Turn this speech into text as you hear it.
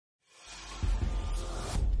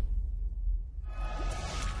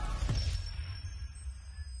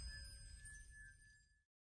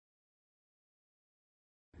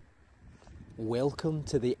Welcome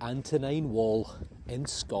to the Antonine Wall in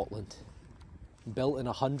Scotland. Built in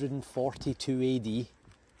 142 AD,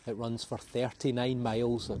 it runs for 39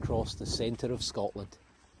 miles across the centre of Scotland.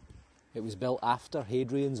 It was built after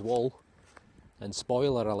Hadrian's Wall, and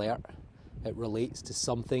spoiler alert, it relates to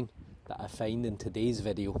something that I find in today's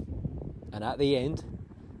video. And at the end,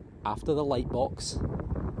 after the light box,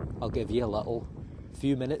 I'll give you a little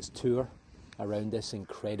few minutes tour around this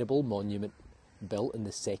incredible monument built in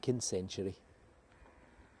the 2nd century.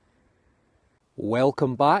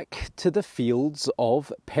 Welcome back to the fields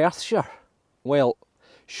of Perthshire. Well,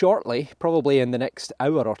 shortly, probably in the next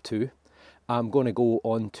hour or two, I'm going to go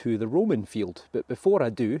on to the Roman field. But before I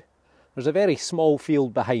do, there's a very small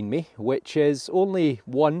field behind me, which is only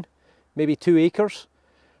 1, maybe 2 acres,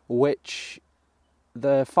 which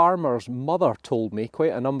the farmer's mother told me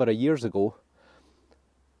quite a number of years ago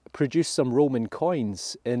produced some Roman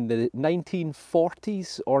coins in the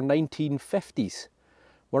 1940s or 1950s.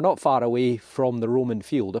 We're not far away from the Roman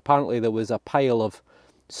field. Apparently there was a pile of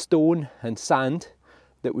stone and sand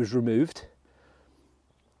that was removed,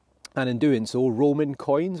 and in doing so Roman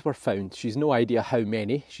coins were found. She's no idea how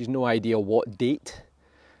many, she's no idea what date.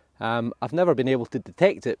 I've never been able to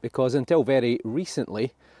detect it because until very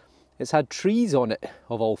recently it's had trees on it,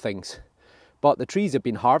 of all things. But the trees have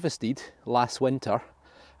been harvested last winter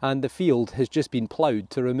and the field has just been ploughed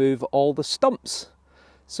to remove all the stumps.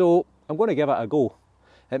 So I'm going to give it a go.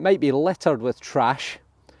 It might be littered with trash,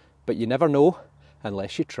 but you never know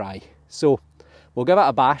unless you try. So we'll give it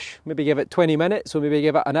a bash, maybe give it 20 minutes, or maybe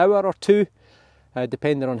give it an hour or two,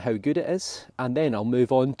 depending on how good it is. And then I'll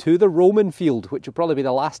move on to the Roman field, which will probably be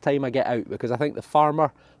the last time I get out, because I think the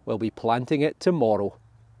farmer will be planting it tomorrow.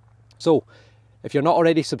 So if you're not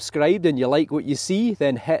already subscribed and you like what you see,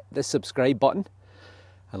 then hit the subscribe button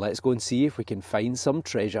and let's go and see if we can find some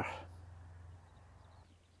treasure.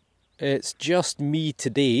 It's just me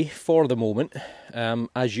today for the moment.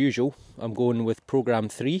 As usual, I'm going with program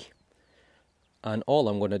 3, and all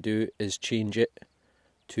I'm going to do is change it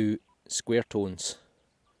to square tones,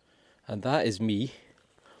 and that is me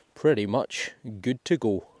pretty much good to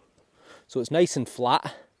go. So it's nice and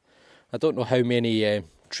flat. I don't know how many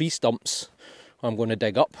tree stumps I'm going to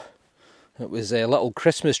dig up. It was little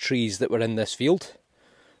Christmas trees that were in this field,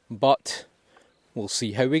 but we'll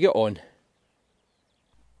see how we get on.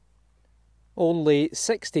 Only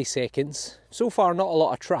 60 seconds. So far not a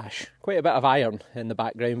lot of trash. Quite a bit of iron in the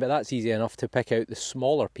background, but that's easy enough to pick out the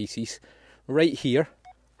smaller pieces. Right here,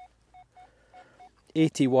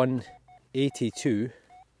 81, 82,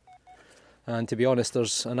 and to be honest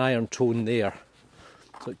there's an iron tone there.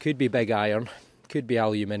 So it could be big iron, could be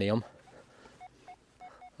aluminium.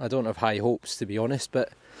 I don't have high hopes, to be honest, but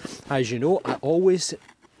as you know, I always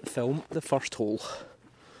film the first hole.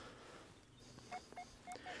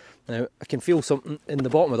 Now, I can feel something in the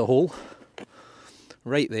bottom of the hole,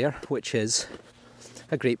 right there, which is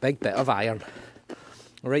a great big bit of iron,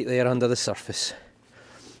 right there under the surface.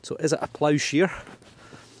 So is it a ploughshare,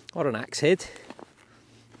 or an axe head,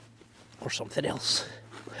 or something else?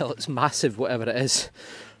 Well, it's massive, whatever it is.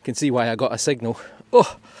 You can see why I got a signal.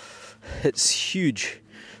 Oh, it's huge.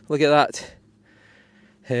 Look at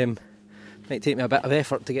that. Might take me a bit of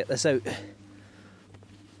effort to get this out.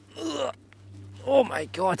 Ugh. Oh my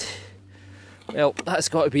god. Well, that's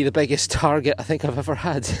got to be the biggest target I think I've ever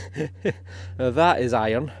had. Now that is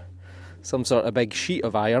iron, some sort of big sheet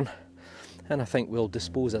of iron, and I think we'll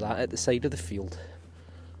dispose of that at the side of the field.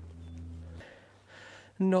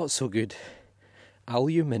 Not so good.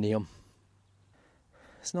 Aluminium.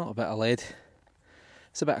 It's not a bit of lead,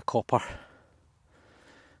 it's a bit of copper.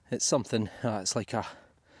 It's something, it's like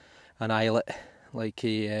an eyelet, like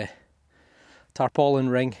a tarpaulin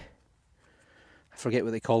ring. I forget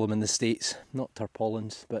what they call them in the States, not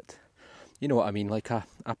tarpaulins, but you know what I mean, like a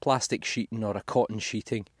plastic sheeting or a cotton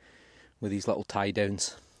sheeting with these little tie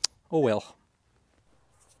downs. Oh well.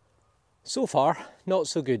 So far, not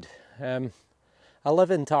so good.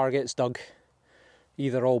 11 targets dug,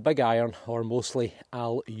 either all big iron or mostly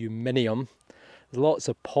aluminium. There's lots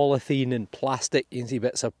of polythene and plastic. You can see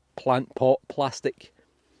bits of plastic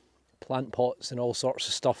plant pots and all sorts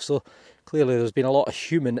of stuff. So clearly there's been a lot of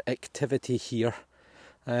human activity here.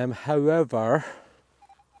 However,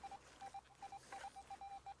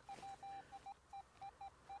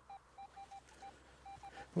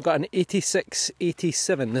 we've got an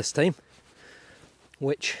 86-87 this time,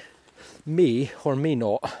 which may or may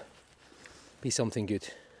not be something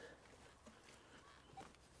good.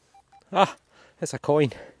 Ah, it's a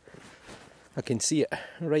coin. I can see it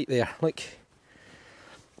right there. Look,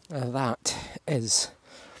 that is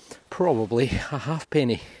probably a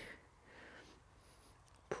halfpenny.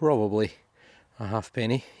 Probably. A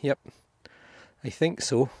halfpenny, yep. I think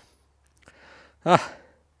so. Ah,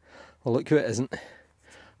 well look who it isn't.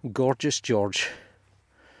 Gorgeous George.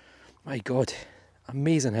 My God,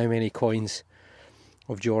 amazing how many coins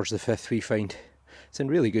of George V we find. It's in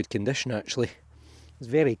really good condition actually. It's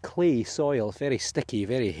very clay soil, very sticky,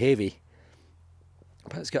 very heavy.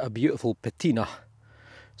 But it's got a beautiful patina.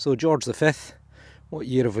 So George V, what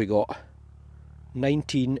year have we got?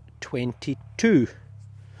 1922.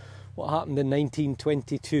 What happened in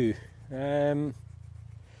 1922?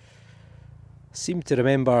 Seem to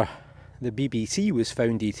remember the BBC was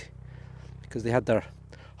founded because they had their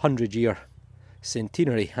 100-year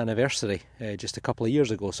centenary anniversary just a couple of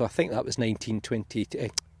years ago. So I think that was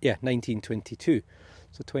 1922.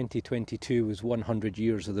 So 2022 was 100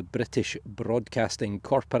 years of the British Broadcasting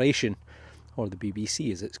Corporation, or the BBC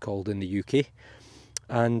as it's called in the UK.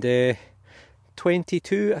 And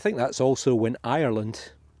 22, I think that's also when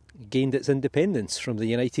Ireland gained its independence from the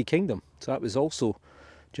United Kingdom. So that was also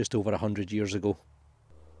just over 100 years ago.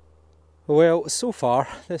 Well, so far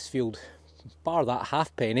this field, bar that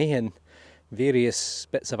halfpenny and various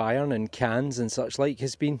bits of iron and cans and such like,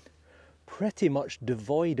 has been pretty much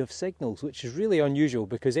devoid of signals, which is really unusual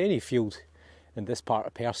because any field in this part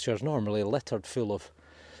of Perthshire is normally littered full of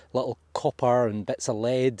little copper and bits of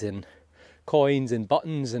lead and coins and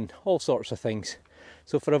buttons and all sorts of things.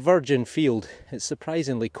 So for a virgin field, it's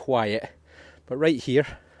surprisingly quiet. But right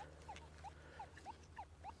here,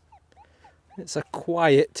 it's a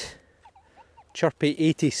quiet, chirpy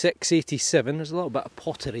 86, 87. There's a little bit of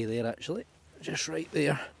pottery there actually, just right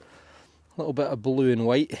there. A little bit of blue and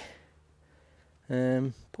white.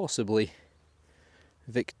 Possibly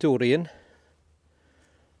Victorian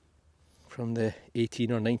from the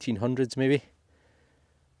 18 or 1900s maybe.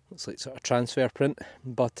 Looks like sort of transfer print,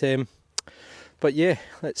 but yeah,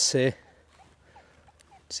 let's see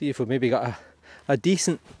if we've maybe got a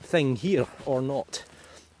decent thing here or not,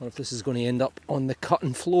 or if this is going to end up on the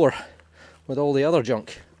cutting floor with all the other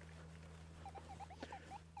junk.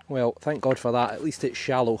 Well, thank God for that, at least it's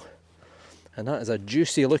shallow, and that is a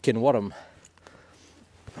juicy looking worm.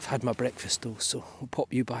 I've had my breakfast though, so we'll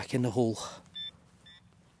pop you back in the hole.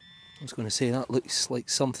 I was going to say that looks like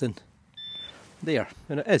something there,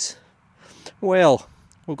 and it is. Well,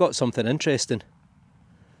 we've got something interesting.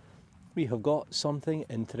 We have got something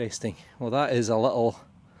interesting. Well, that is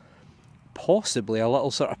possibly a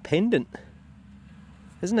little sort of pendant,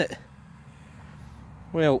 isn't it?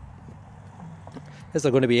 Well, is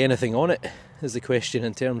there going to be anything on it, is the question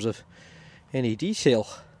in terms of any detail.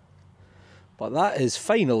 But that is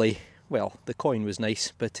finally, well, the coin was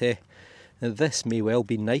nice, but this may well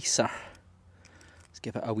be nicer. Let's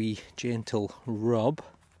give it a wee gentle rub.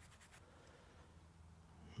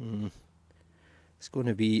 It's going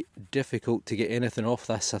to be difficult to get anything off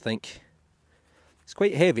this, I think. It's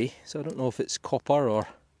quite heavy, so I don't know if it's copper or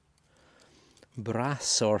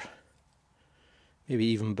brass or maybe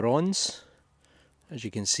even bronze. As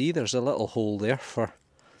you can see, there's a little hole there for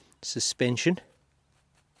suspension.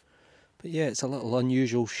 But yeah, it's a little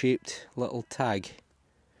unusual shaped little tag.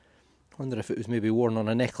 Wonder if it was maybe worn on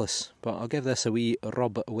a necklace, but I'll give this a wee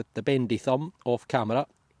rub with the bendy thumb off camera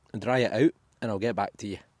and dry it out, and I'll get back to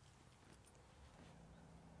you.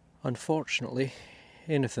 Unfortunately,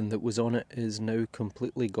 anything that was on it is now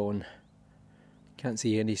completely gone. Can't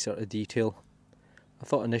see any sort of detail. I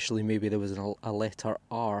thought initially maybe there was a letter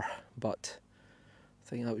R, but I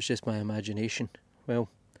think that was just my imagination. Well,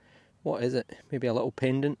 what is it? Maybe a little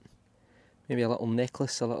pendant? Maybe a little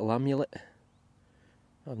necklace, a little amulet?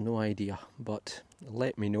 I have no idea, but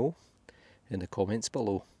let me know in the comments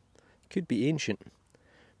below. Could be ancient,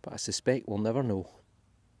 but I suspect we'll never know.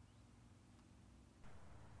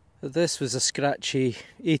 This was a scratchy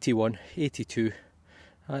 81, 82.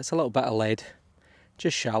 It's a little bit of lead,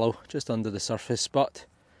 just shallow, just under the surface, but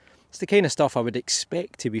it's the kind of stuff I would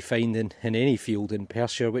expect to be finding in any field in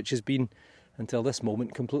Perthshire, which has been, until this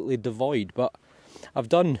moment, completely devoid. But I've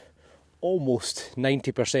done almost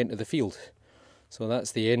 90% of the field. So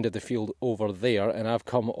that's the end of the field over there, and I've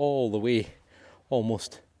come all the way,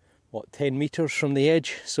 almost, 10 metres from the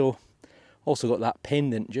edge. So also got that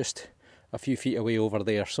pendant just a few feet away over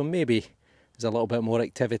there. So maybe there's a little bit more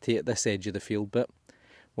activity at this edge of the field, but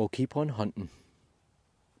we'll keep on hunting.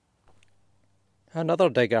 Another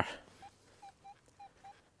digger.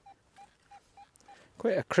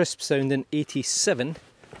 Quite a crisp sounding 87.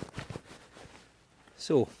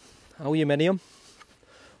 So, aluminium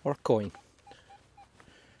or coin?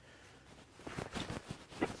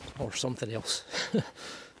 Or something else.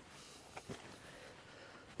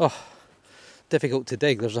 Oh, difficult to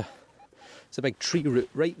dig. There's a big tree root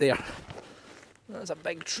right there. That's a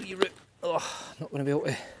big tree root. Oh, I'm not going to be able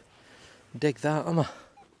to dig that, am I?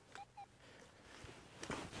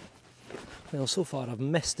 Well, so far I've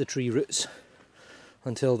missed the tree roots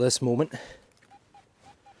until this moment.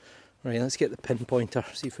 Right, let's get the pinpointer,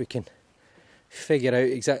 see if we can figure out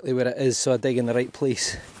exactly where it is so I dig in the right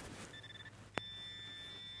place.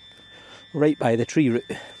 Right by the tree root.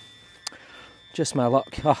 Just my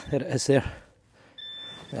luck. Ah, there it is there.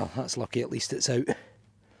 Well, that's lucky, at least it's out.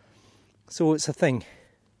 So it's a thing.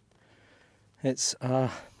 It's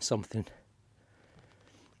something.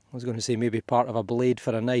 I was going to say maybe part of a blade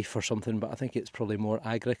for a knife or something, but I think it's probably more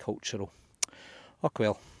agricultural. Oh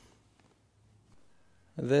well.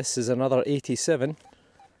 This is another 87.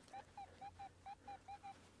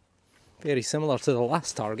 Very similar to the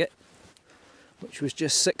last target, which was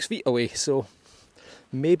just 6 feet away, so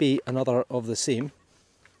maybe another of the same.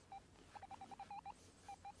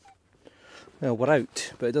 Well, we're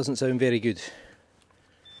out, but it doesn't sound very good.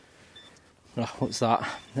 Oh, what's that?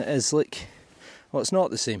 It is like... Oh, it's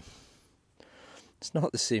not the same. It's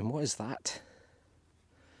not the same. What is that?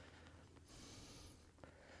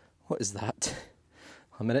 What is that?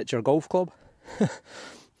 A miniature golf club?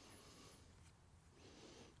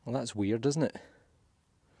 Well, that's weird, isn't it?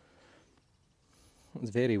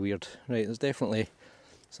 It's very weird. Right, there's definitely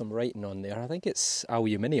some writing on there. I think it's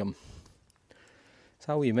aluminium. It's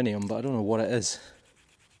aluminium, but I don't know what it is.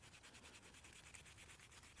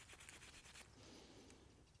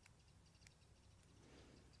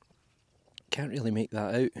 Can't really make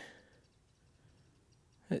that out.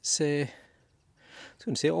 It's I was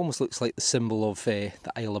going to say, it almost looks like the symbol of the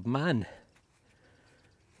Isle of Man.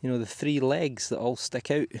 You know, the 3 legs that all stick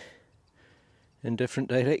out in different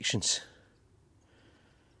directions.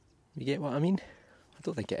 You get what I mean? I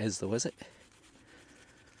don't think it is though, is it?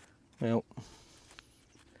 Well,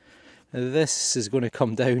 this is going to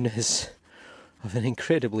come down as of an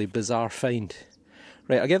incredibly bizarre find.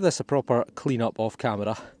 Right, I'll give this a proper clean up off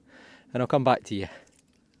camera and I'll come back to you.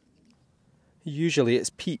 Usually it's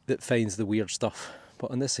Pete that finds the weird stuff,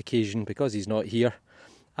 but on this occasion, because he's not here,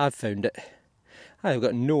 I've found it. I've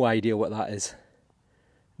got no idea what that is.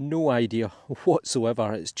 No idea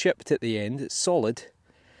whatsoever. It's chipped at the end, it's solid.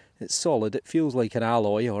 It's solid, it feels like an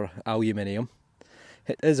alloy or aluminium.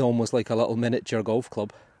 It is almost like a little miniature golf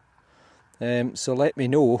club. So let me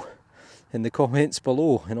know in the comments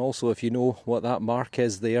below, and also if you know what that mark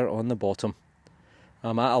is there on the bottom.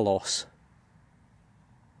 I'm at a loss.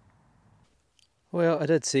 Well, I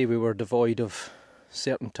did say we were devoid of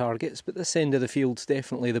certain targets, but this end of the field's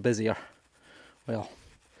definitely the busier. Well,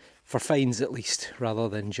 for finds at least, rather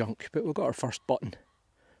than junk. But we've got our first button.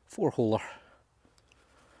 4-holer.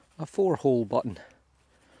 A 4-hole button.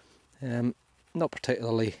 Not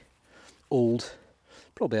particularly old.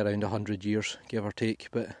 Probably around 100 years, give or take.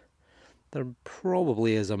 But there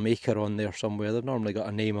probably is a maker on there somewhere. They've normally got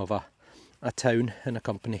a name of a town and a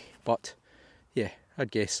company. But yeah,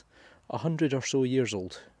 I'd guess 100 or so years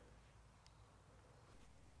old.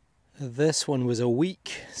 This one was a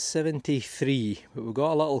weak 73, but we've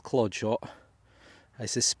got a little clod shot. I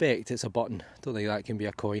suspect it's a button. Don't think that can be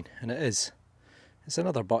a coin, and it is. It's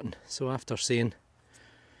another button. So after saying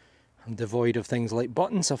I'm devoid of things like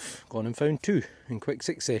buttons, I've gone and found 2 in quick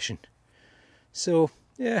succession. So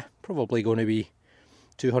yeah, probably going to be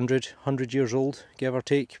 200, 100 years old, give or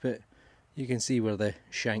take, but you can see where the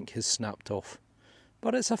shank has snapped off.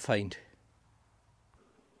 But it's a find.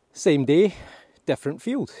 Same day, different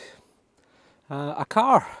field. A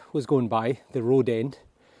car was going by the road end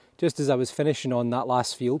just as I was finishing on that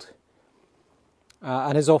last field.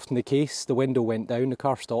 And as often the case, the window went down, the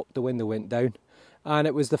car stopped, the window went down, and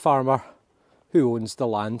it was the farmer who owns the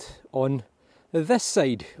land on this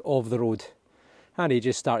side of the road. And he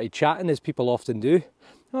just started chatting, as people often do.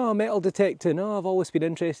 Oh, metal detecting, oh, I've always been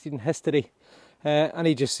interested in history. And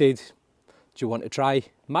he just said, do you want to try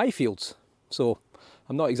my fields? So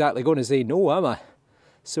I'm not exactly going to say no, am I?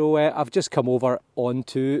 So I've just come over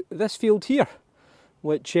onto this field here,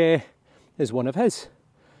 which is one of his.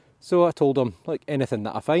 So I told him, like, anything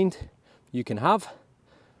that I find, you can have.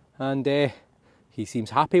 And he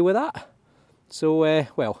seems happy with that. So,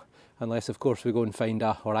 well, unless of course we go and find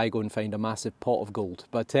I go and find a massive pot of gold.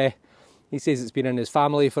 But he says it's been in his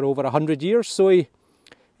family for over 100 years, so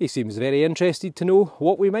he seems very interested to know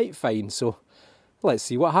what we might find. So let's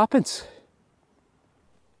see what happens.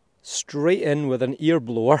 Straight in with an ear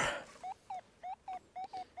blower.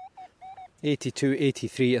 82,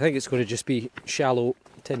 83, I think it's going to just be shallow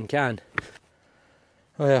tin can.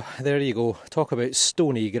 Well, there you go. Talk about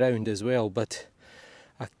stony ground as well, but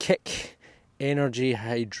a Kick energy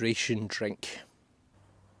hydration drink.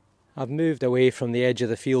 I've moved away from the edge of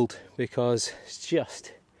the field because it's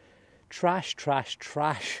just Trash, trash,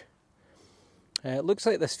 trash. It looks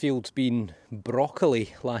like this field's been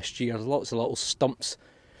broccoli last year. There's lots of little stumps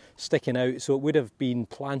sticking out, so it would have been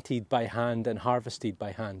planted by hand and harvested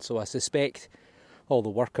by hand. So I suspect all the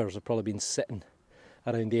workers have probably been sitting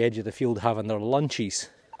around the edge of the field having their lunches.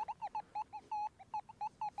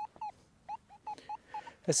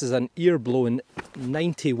 This is an ear-blowing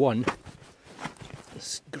 91.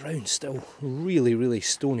 This ground's still really, really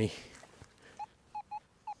stony.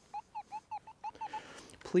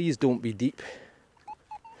 Please don't be deep.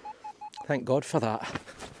 Thank God for that.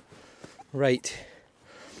 Right,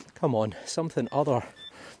 come on, something other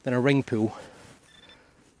than a ring pull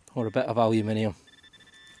or a bit of aluminium.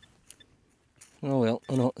 Oh well,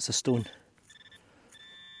 oh no, it's a stone.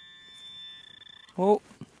 Oh,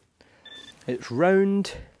 it's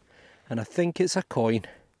round and I think it's a coin.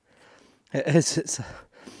 It is,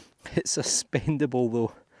 it's a spendable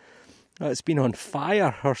though. Oh, it's been on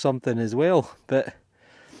fire or something as well, but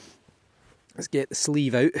let's get the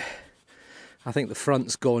sleeve out. I think the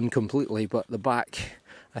front's gone completely, but the back,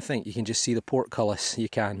 I think you can just see the portcullis. You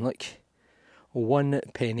can, look, 1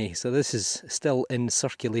 penny. So this is still in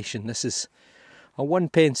circulation. This is a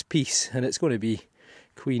 1p piece, and it's going to be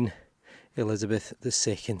Queen Elizabeth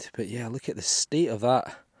II. But yeah, look at the state of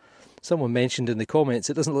that. Someone mentioned in the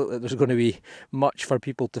comments, it doesn't look like there's going to be much for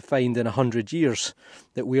people to find in 100 years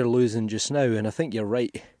that we're losing just now, and I think you're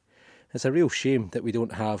right. It's a real shame that we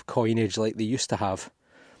don't have coinage like they used to have.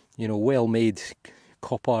 You know, well-made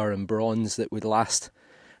copper and bronze that would last,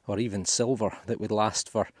 or even silver that would last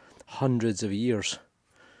for hundreds of years.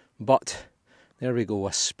 But there we go, a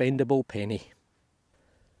spendable penny.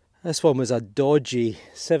 This one was a dodgy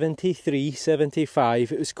 73,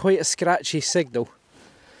 75. It was quite a scratchy signal.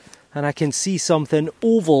 And I can see something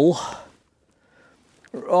oval.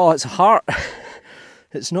 Oh, it's a heart.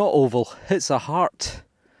 It's not oval, it's a heart.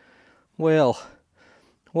 Well,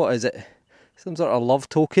 what is it? Some sort of love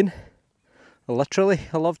token? Literally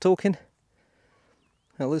a love token?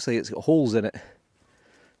 It looks like it's got holes in it.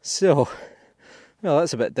 So, well,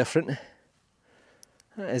 that's a bit different.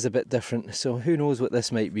 That is a bit different. So who knows what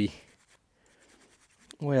this might be?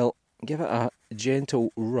 Well, give it a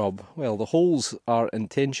gentle rub. Well, the holes are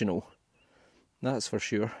intentional. That's for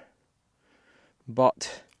sure.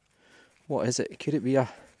 But, what is it? Could it be a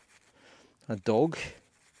dog?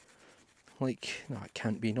 Like, no, it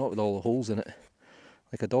can't be, not with all the holes in it.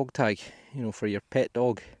 Like a dog tag, you know, for your pet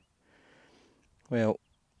dog. Well,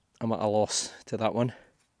 I'm at a loss to that one.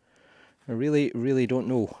 I really, really don't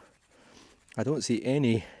know. I don't see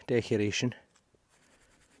any decoration.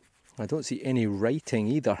 I don't see any writing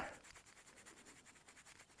either.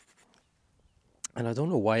 And I don't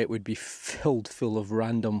know why it would be filled full of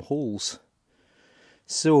random holes.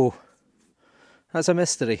 So, that's a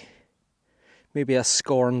mystery. Maybe a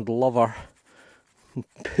scorned lover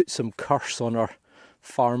put some curse on her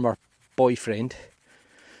farmer boyfriend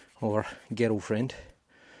or girlfriend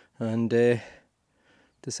and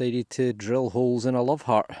decided to drill holes in a love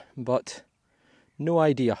heart, but no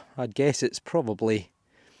idea. I'd guess it's probably,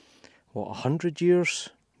 what, 100 years,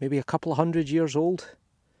 maybe a couple of 100 years old,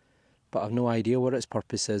 but I've no idea what its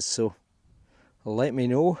purpose is, so let me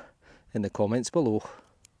know in the comments below.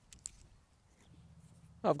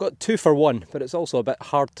 I've got 2 for 1, but it's also a bit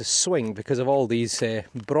hard to swing because of all these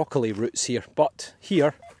broccoli roots here. But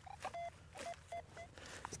here,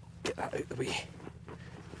 get that out of the way.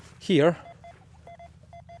 Here,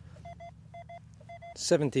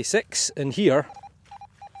 76, and here,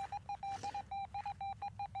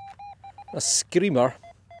 a screamer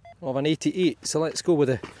of an 88. So let's go with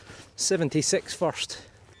the 76 first.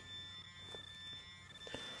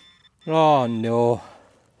 Oh no.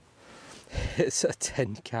 It's a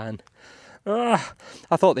tin can. I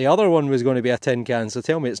thought the other one was going to be a tin can, so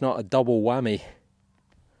tell me it's not a double whammy.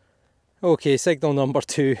 Okay, signal number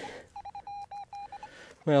 2.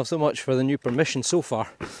 Well, so much for the new permission so far.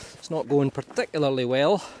 It's not going particularly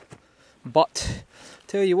well, but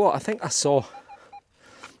tell you what, I think I saw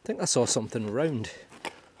something round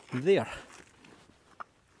there.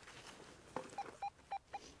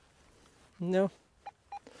 No,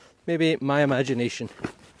 maybe my imagination.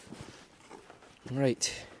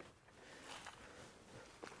 Right.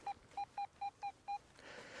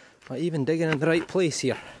 Am I even digging in the right place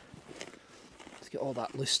here? Let's get all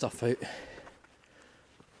that loose stuff out.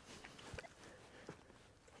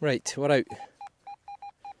 Right, we're out.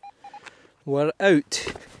 We're out.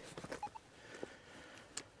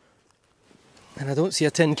 And I don't see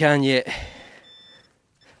a tin can yet.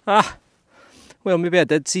 Ah! Well, maybe I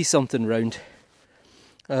did see something round.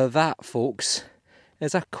 That, folks,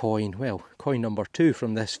 is a coin. Well, coin number 2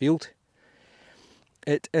 from this field.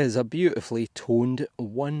 It is a beautifully toned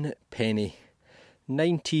 1 penny.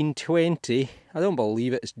 1920. I don't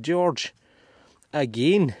believe it. It's George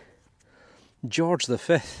again. George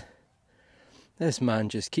V. This man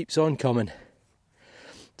just keeps on coming.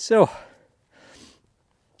 So,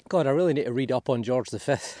 God, I really need to read up on George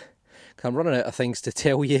V. I'm running out of things to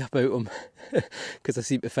tell you about him because I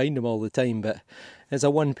seem to find them all the time. But it's a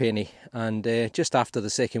 1 penny, and just after the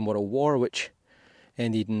Second World War, which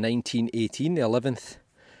ended in 1918, the 11th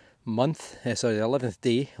month, the 11th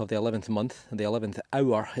day of the 11th month, and the 11th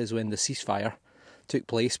hour is when the ceasefire took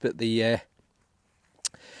place. But the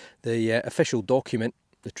official document,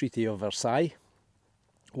 the Treaty of Versailles,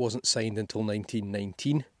 wasn't signed until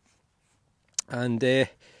 1919. And the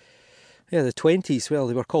 20s, well,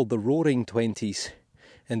 they were called the Roaring Twenties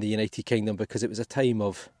in the United Kingdom because it was a time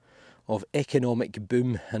of economic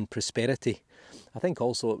boom and prosperity. I think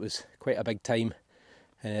also it was quite a big time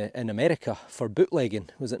in America for bootlegging,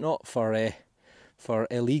 was it not? For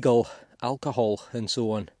illegal alcohol and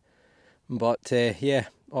so on. But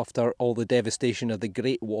after all the devastation of the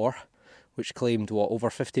Great War, which claimed over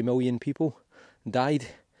 50 million people died,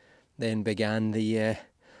 then began the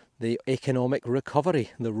economic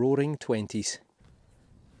recovery, the Roaring Twenties.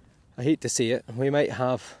 I hate to say it, we might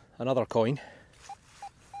have another coin.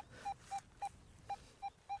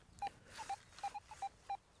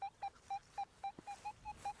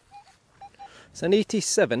 It's an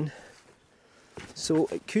 87, so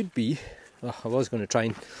it could be. I was going to try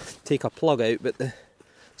and take a plug out, but the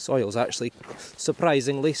soil's actually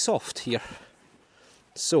surprisingly soft here.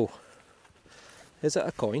 So, is it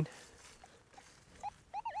a coin?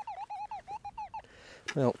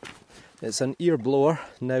 Well, it's an ear blower,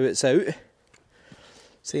 now it's out,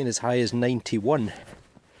 saying as high as 91.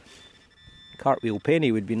 Cartwheel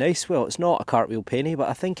penny would be nice. Well, it's not a cartwheel penny, but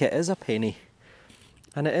I think it is a penny.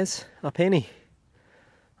 And it is a penny.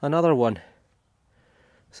 Another one.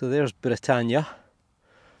 So there's Britannia.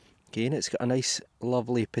 Again, it's got a nice,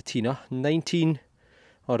 lovely patina.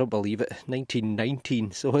 I don't believe it,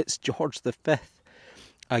 1919. So it's George V.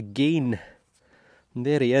 Again. And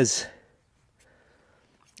there he is.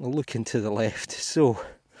 Looking to the left. So,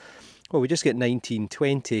 well, we just get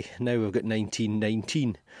 1920. Now we've got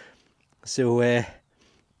 1919. So,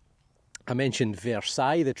 I mentioned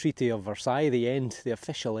Versailles, the Treaty of Versailles, the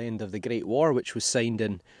official end of the Great War, which was signed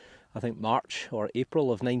in, I think, March or April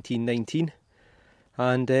of 1919.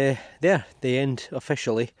 And the end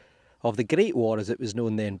officially of the Great War, as it was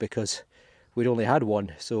known then, because we'd only had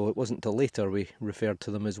one, so it wasn't till later we referred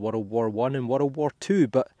to them as World War I and World War II.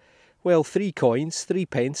 But, well, 3 coins, 3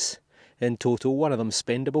 pence in total, one of them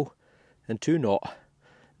spendable and 2 not.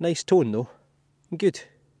 Nice tone though, good.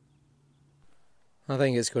 I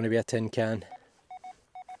think it's going to be a tin can.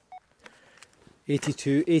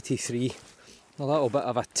 82, 83, a little bit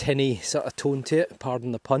of a tinny sort of tone to it,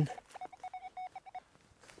 pardon the pun.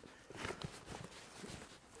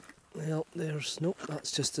 Well, nope,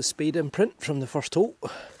 that's just a spade imprint from the first hole.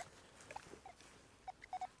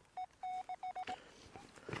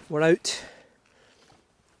 We're out.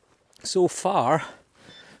 So far,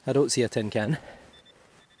 I don't see a tin can.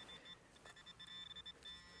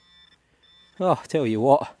 Oh, tell you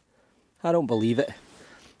what, I don't believe it.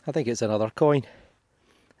 I think it's another coin.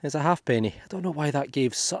 It's a halfpenny. I don't know why that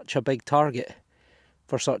gave such a big target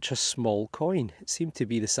for such a small coin. It seemed to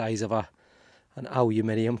be the size of an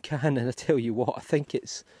aluminium can, and I tell you what, I think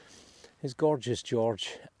it's Gorgeous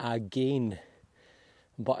George again,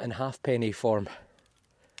 but in halfpenny form.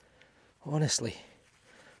 Honestly.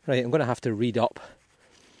 Right, I'm going to have to read up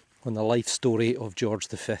on the life story of George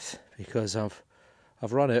V because I've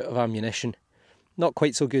run out of ammunition. Not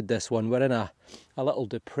quite so good, this one. We're in a little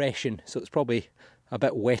depression, so it's probably a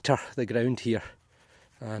bit wetter, the ground here,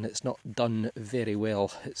 and it's not done very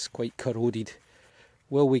well. It's quite corroded.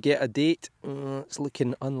 Will we get a date? It's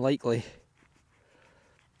looking unlikely.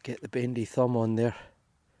 Get the bendy thumb on there.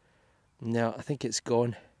 No, I think it's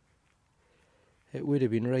gone. It would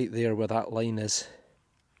have been right there where that line is.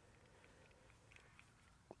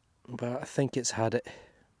 But I think it's had it.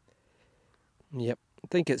 Yep, I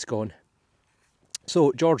think it's gone.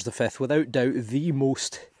 So, George V, without doubt, the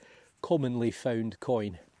most commonly found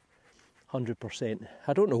coin. 100%.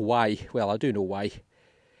 I don't know why. Well, I do know why.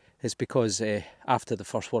 It's because after the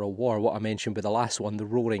First World War, what I mentioned with the last one, the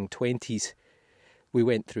Roaring Twenties, we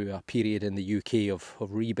went through a period in the UK of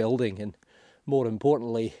rebuilding, and more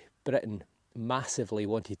importantly, Britain massively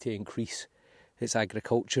wanted to increase its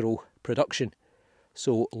agricultural production.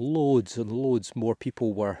 So loads and loads more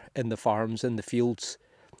people were in the farms, in the fields,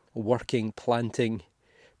 working, planting,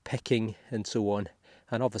 picking and so on.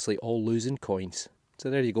 And obviously all losing coins. So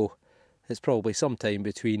there you go. It's probably sometime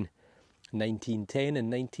between 1910 and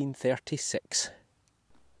 1936.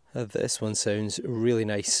 This one sounds really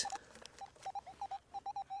nice.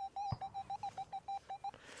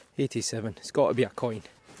 87. It's got to be a coin.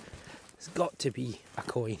 It's got to be a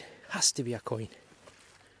coin. Has to be a coin.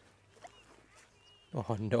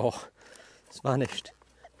 Oh no. It's vanished.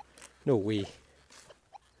 No way.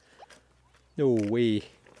 No way.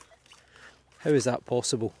 How is that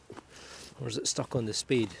possible? Or is it stuck on the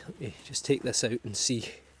spade? Let me just take this out and see.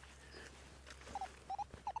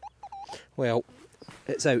 Well,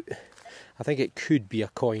 it's out. I think it could be a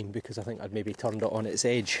coin because I think I'd maybe turned it on its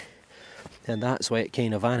edge. And that's why it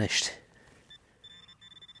kind of vanished.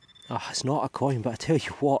 Ah, it's not a coin, but I tell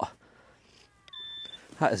you what.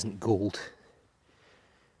 That isn't gold.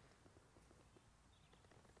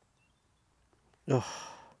 Oh,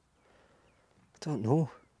 I don't know.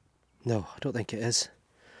 No, I don't think it is.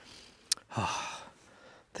 Oh,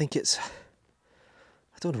 I think it's...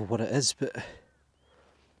 I don't know what it is, but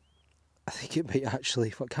I think it might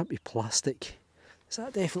actually... Well, it can't be plastic. Is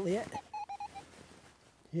that definitely it?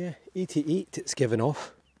 Yeah, 88 it's given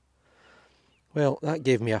off. Well, that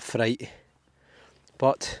gave me a fright.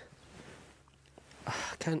 But I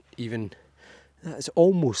can't even... It's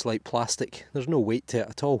almost like plastic. There's no weight to it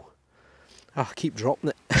at all. I keep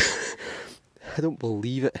dropping it. I don't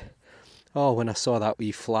believe it. Oh, when I saw that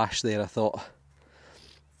wee flash there, I thought,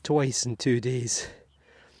 twice in 2 days.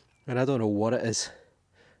 And I don't know what it is.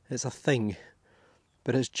 It's a thing,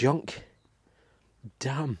 but it's junk.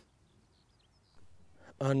 Damn.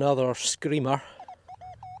 Another screamer.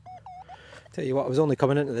 Tell you what, I was only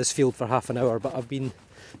coming into this field for half an hour, but I've been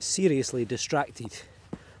seriously distracted.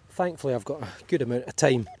 Thankfully, I've got a good amount of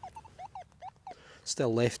time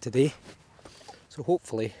still left today. So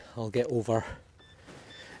hopefully I'll get over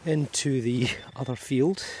into the other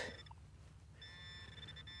field,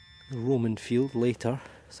 the Roman field later,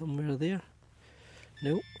 somewhere there.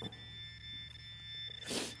 No.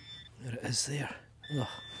 There it is there. Oh,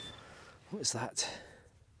 what is that?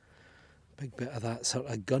 Big bit of that sort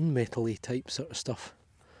of gunmetal-y type sort of stuff.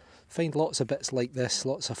 Find lots of bits like this,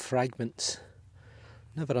 lots of fragments.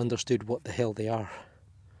 Never understood what the hell they are.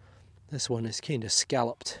 This one is kind of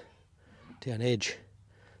scalloped to an edge,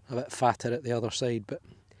 a bit fatter at the other side, but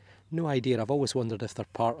no idea. I've always wondered if they're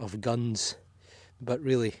part of guns, but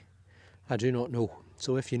really I do not know.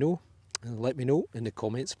 So if you know, let me know in the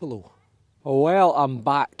comments below. Oh well, I'm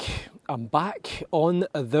back. I'm back on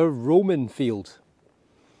the Roman field.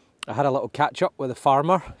 I had a little catch up with a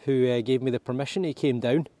farmer who gave me the permission. He came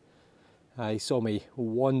down. He saw me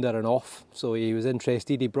wandering off, so he was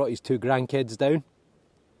interested. He brought his 2 grandkids down.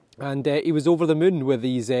 And he was over the moon with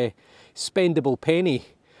his spendable penny.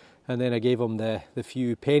 And then I gave him the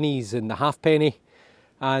few pennies and the halfpenny,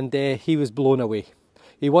 and he was blown away.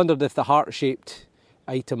 He wondered if the heart-shaped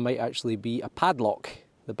item might actually be a padlock,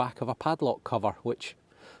 the back of a padlock cover, which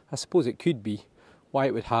I suppose it could be. Why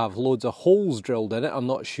it would have loads of holes drilled in it, I'm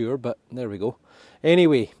not sure, but there we go.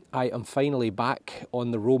 Anyway, I am finally back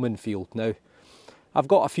on the Roman field now. I've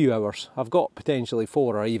got a few hours. I've got potentially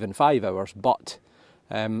 4 or even 5 hours, but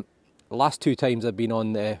the last 2 times I've been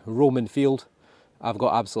on the Roman field, I've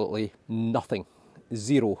got absolutely nothing.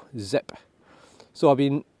 Zero. Zip. So I've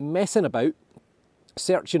been messing about,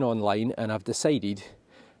 searching online, and I've decided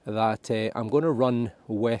that I'm going to run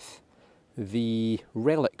with the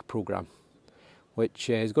Relic program, which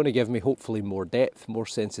is going to give me hopefully more depth, more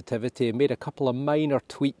sensitivity. I made a couple of minor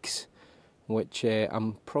tweaks, which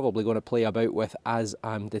I'm probably going to play about with as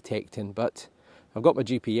I'm detecting. But I've got my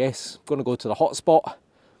GPS, I'm going to go to the hotspot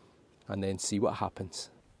and then see what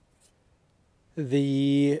happens.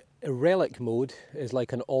 The Relic mode is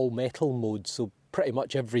like an all-metal mode, so pretty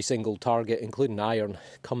much every single target, including iron,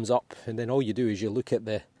 comes up, and then all you do is you look at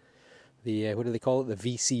the what do they call it,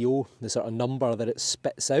 the VCO, the sort of number that it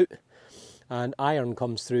spits out, and iron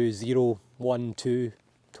comes through 0, 1, 2,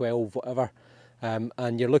 12, whatever,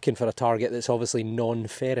 and you're looking for a target that's obviously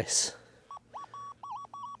non-ferrous.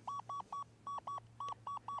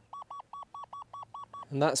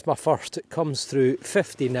 And that's my first. It comes through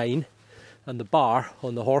 59, and the bar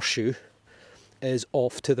on the horseshoe is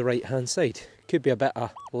off to the right hand side. Could be a bit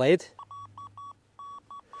of lead,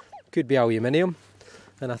 could be aluminium,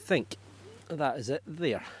 and I think that is it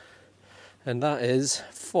there. And that is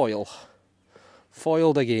foil.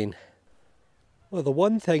 Foiled again. Well, the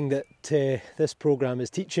one thing that this program is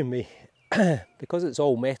teaching me, because it's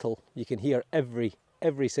all metal, you can hear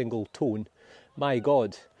every single tone. My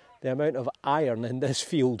God, the amount of iron in this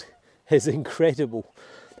field is incredible,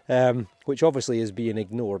 which obviously is being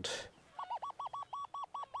ignored.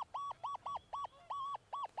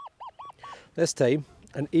 This time,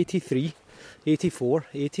 an 83 84,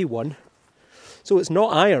 81. So it's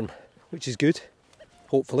not iron, which is good,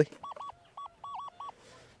 hopefully.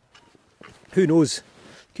 Who knows?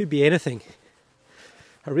 Could be anything.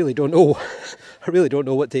 I really don't know. I really don't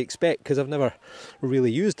know what to expect because I've never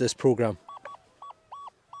really used this program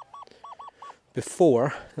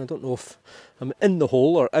before. I don't know if I'm in the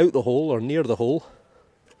hole or out the hole or near the hole.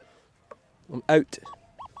 I'm out.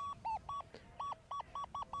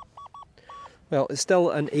 Well, it's still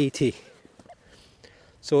an 80.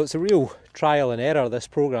 So it's a real trial and error, this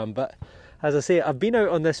program. But as I say, I've been out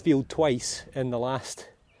on this field twice in the last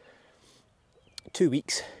 2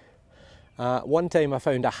 weeks. One time I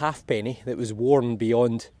found a halfpenny that was worn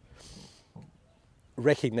beyond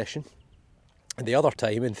recognition. And the other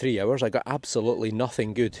time, in 3 hours, I got absolutely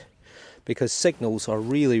nothing good because signals are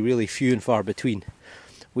really, really few and far between.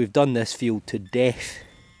 We've done this field to death.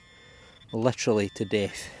 Literally to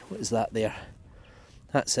death. What is that there?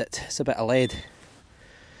 That's it. It's a bit of lead.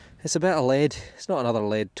 It's a bit of lead. It's not another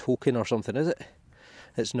lead token or something, is it?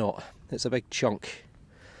 It's not. It's a big chunk.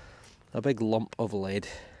 A big lump of lead.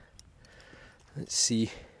 Let's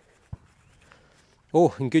see.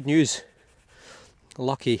 Oh, and good news.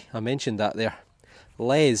 Lucky I mentioned that there.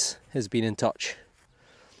 Les has been in touch.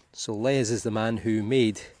 So Les is the man who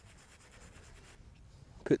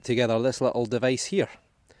put together this little device here.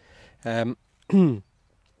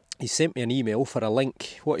 He sent me an email for a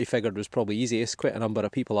link. What he figured was probably easiest. Quite a number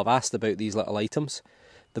of people have asked about these little items.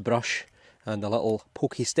 The brush and the little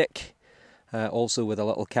pokey stick. Also with a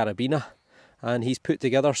little carabiner. And he's put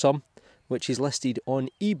together some which is listed on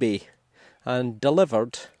eBay and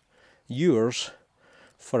delivered yours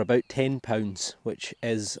for about £10, which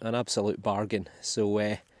is an absolute bargain. So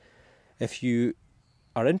if you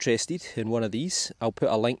are interested in one of these, I'll put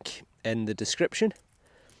a link in the description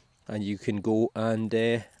and you can go and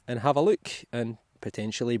have a look and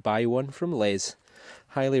potentially buy one from Les.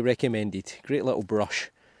 Highly recommended. Great little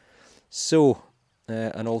brush. So,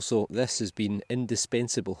 and also this has been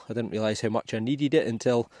indispensable. I didn't realise how much I needed it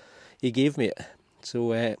until he gave me it.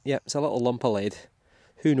 So yeah, it's a little lump of lead.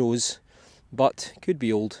 Who knows? But could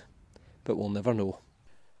be old, but we'll never know.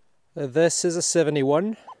 This is a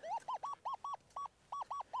 71.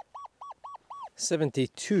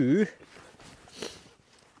 72.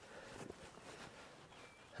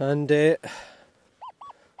 And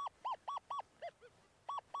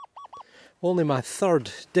only my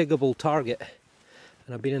third diggable target.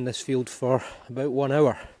 And I've been in this field for about 1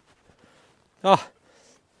 hour. Ah,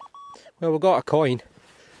 well, we've got a coin.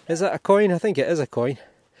 Is that a coin? I think it is a coin.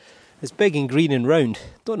 It's big and green and round.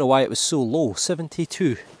 Don't know why it was so low.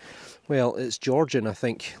 72. Well, it's Georgian, I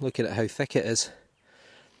think. Looking at how thick it is.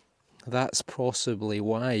 That's possibly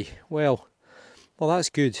why. Well, that's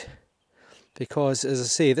good. Because, as I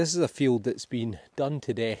say, this is a field that's been done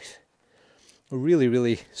to death. We're really,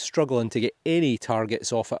 really struggling to get any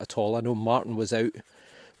targets off it at all. I know Martin was out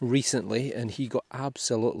recently and he got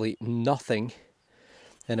absolutely nothing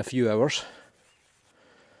in a few hours.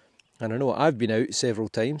 And I know I've been out several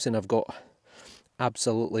times and I've got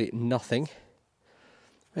absolutely nothing.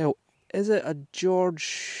 Well, is it a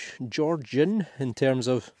Georgian in terms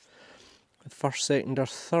of first, second or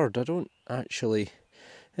third? I don't actually.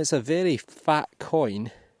 It's a very fat coin,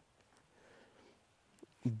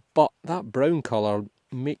 but that brown colour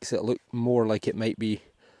makes it look more like it might be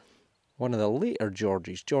one of the later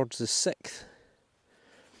Georges, George the 6th.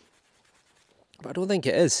 But I don't think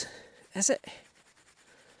it is. Is it?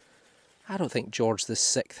 I don't think George the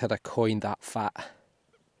 6th had a coin that fat.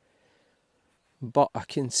 But I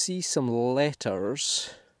can see some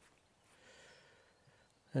letters.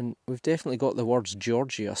 And we've definitely got the words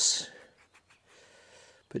Georgius.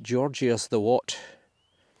 But Georgius the what?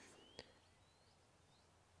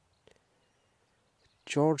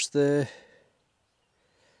 George the...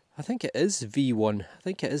 I think it is V1. I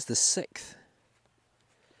think it is the 6th.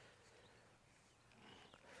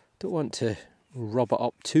 Don't want to rub it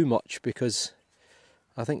up too much because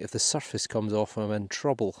I think if the surface comes off I'm in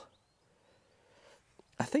trouble.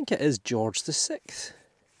 I think it is George the 6th.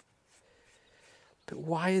 But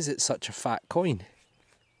why is it such a fat coin?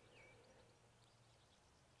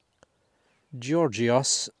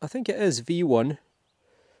 Georgios, I think it is V1,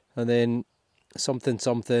 and then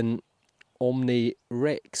something Omni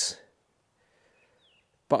Rex.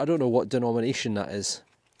 But I don't know what denomination that is.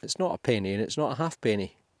 It's not a penny and it's not a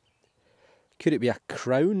halfpenny. Could it be a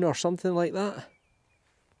crown or something like that?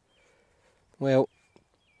 Well,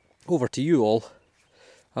 over to you all.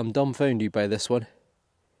 I'm dumbfounded by this one.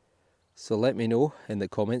 So let me know in the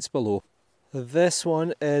comments below. This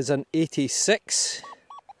one is an 86.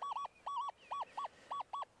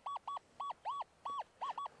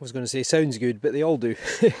 was going to say sounds good, but they all do.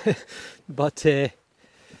 But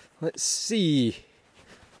let's see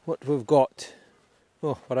what we've got.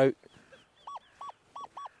 Oh, we're out.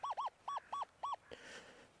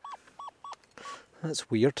 That's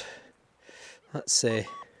weird. That's I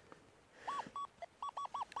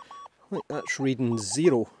think that's reading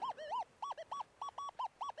 0.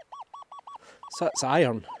 So that's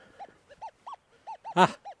iron.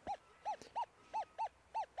 Ah.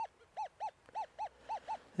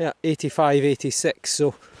 Yeah, 85, 86.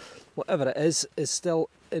 So whatever it is still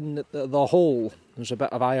in the hole. There's a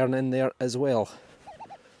bit of iron in there as well.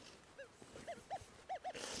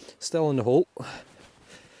 Still in the hole.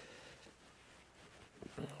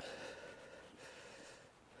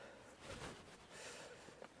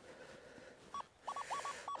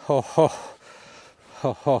 Oh, oh,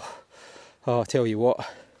 oh, oh, oh, I'll tell you what,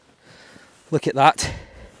 look at that,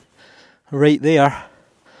 right there,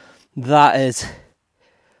 that is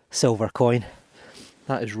silver coin,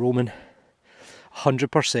 that is Roman,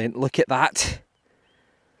 100%, look at that,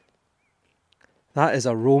 that is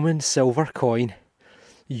a Roman silver coin,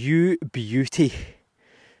 you beauty,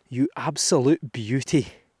 you absolute beauty,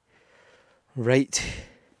 right,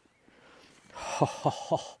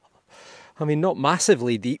 I mean, not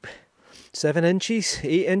massively deep, 7 inches,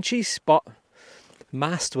 8 inches, but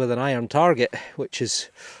masked with an iron target, which is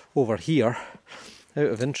over here. Out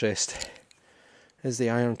of interest is the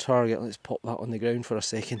iron target. Let's pop that on the ground for a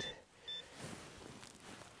second.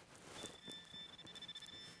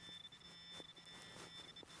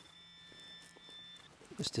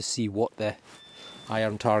 Just to see what the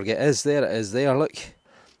iron target is. There it is there, look.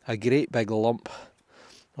 A great big lump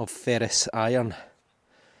of ferrous iron.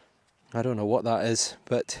 I don't know what that is,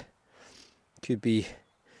 but could be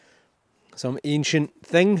some ancient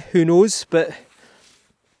thing, who knows, but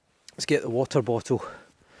let's get the water bottle.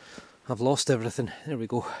 I've lost everything, there we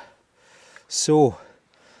go. So,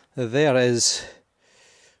 there is,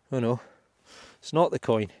 oh no, it's not the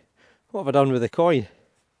coin. What have I done with the coin?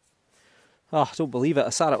 Ah, I don't believe it, I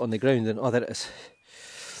sat it on the ground and oh there it is.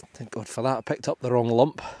 Thank God for that, I picked up the wrong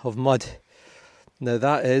lump of mud. Now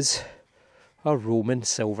that is a Roman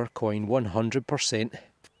silver coin, 100%.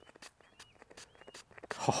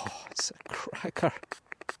 Oh, it's a cracker.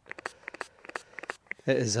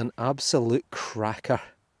 It is an absolute cracker.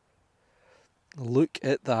 Look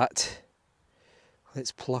at that.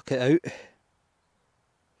 Let's pluck it out.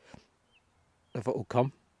 If it will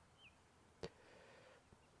come.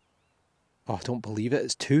 Oh, I don't believe it.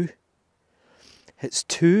 It's 2. It's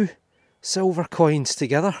 2 silver coins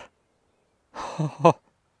together.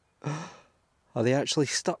 Are they actually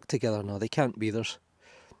stuck together? No, they can't be.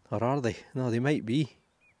 Or are they? No, they might be.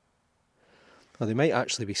 Or they might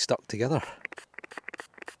actually be stuck together.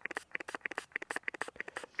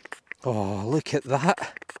 Oh, look at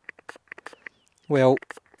that. Well,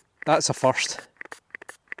 that's a first.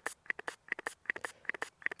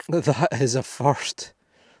 That is a first.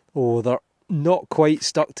 Oh, they're not quite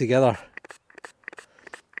stuck together.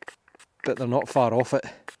 But they're not far off it.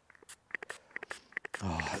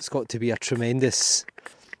 Oh, it's got to be a tremendous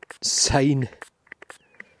sign.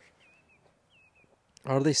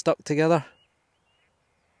 Are they stuck together?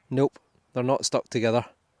 Nope, they're not stuck together.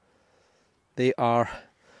 They are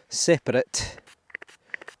separate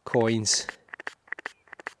coins.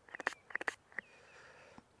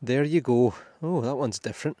 There you go. Oh, that one's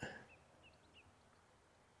different.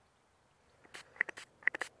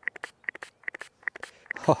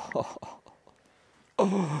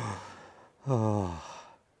 Oh.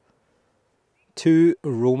 2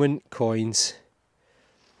 Roman coins,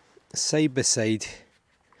 side by side,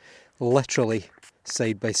 literally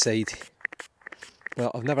side by side. Well,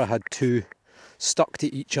 I've never had 2 stuck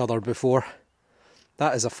to each other before.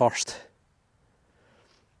 That is a first.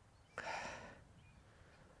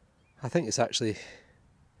 I think it's actually...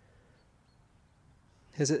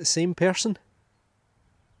 Is it the same person?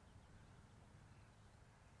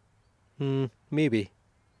 Maybe.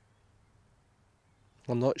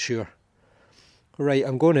 I'm not sure. Right,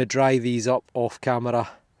 I'm going to dry these up off camera.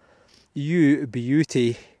 You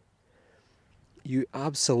beauty. You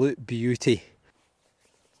absolute beauty.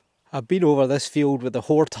 I've been over this field with the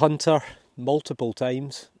hoard hunter multiple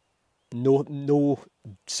times. No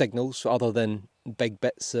signals other than big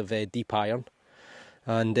bits of deep iron.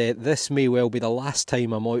 And this may well be the last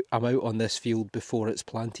time I'm out on this field before it's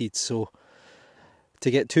planted. So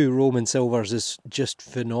to get 2 Roman silvers is just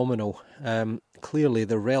phenomenal. Clearly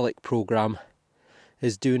the relic programme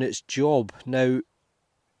is doing its job. Now,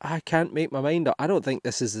 I can't make my mind up. I don't think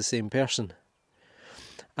this is the same person.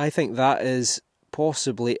 I think that is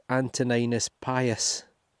possibly Antoninus Pius.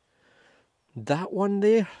 That one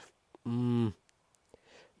there,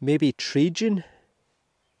 maybe Trajan,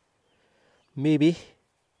 maybe.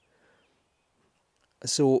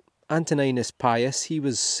 So Antoninus Pius, he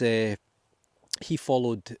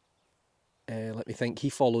followed, let me think, he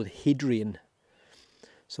followed Hadrian.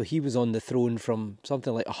 So he was on the throne from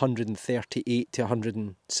something like 138 to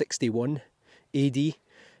 161 AD.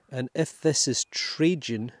 And if this is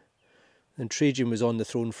Trajan, then Trajan was on the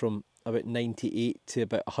throne from about 98 to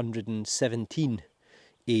about 117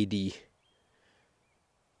 AD.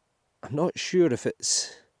 I'm not sure if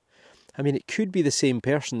it's... I mean, it could be the same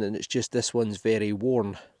person, and it's just this one's very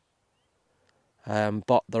worn.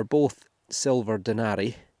 But they're both silver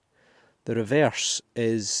denarii. The reverse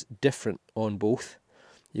is different on both.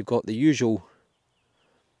 You've got the usual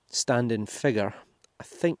standing figure. I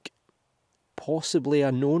think possibly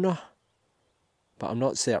a Nona, but I'm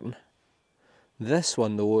not certain. This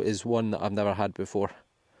one though is one that I've never had before.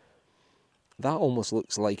 That almost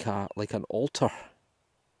looks like an altar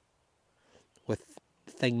with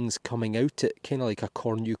things coming out it, kind of like a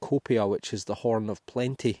cornucopia, which is the horn of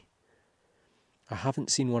plenty. I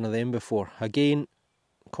haven't seen one of them before. Again,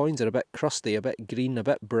 coins are a bit crusty, a bit green, a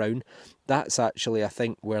bit brown. That's actually, I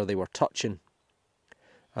think, where they were touching.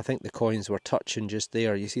 I think the coins were touching just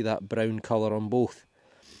there. You see that brown colour on both?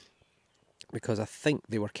 Because I think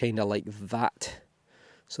they were kind of like that.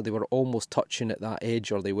 So they were almost touching at that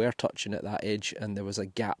edge, or they were touching at that edge, and there was a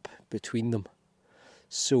gap between them.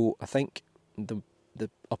 So I think the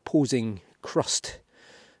opposing crust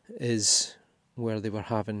is where they were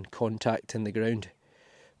having contact in the ground.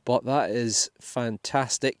 But that is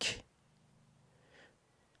fantastic.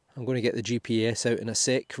 I'm going to get the GPS out in a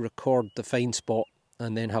sec, record the find spot,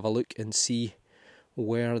 and then have a look and see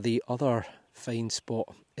where the other find spot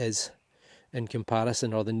is in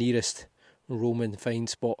comparison, or the nearest Roman find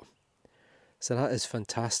spot. So that is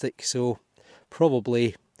fantastic. So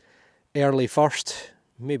probably early first,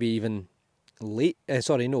 maybe even late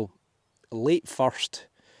first,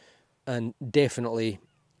 and definitely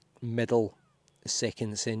middle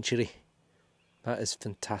 2nd century. That is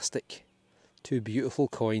fantastic. Two beautiful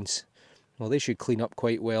coins. Well, they should clean up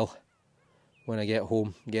quite well when I get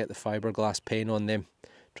home, get the fiberglass pen on them,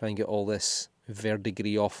 try and get all this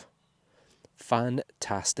verdigris off.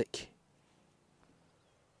 Fantastic.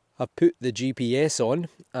 I put the GPS on,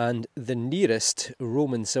 and the nearest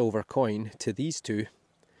Roman silver coin to these two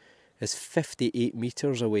is 58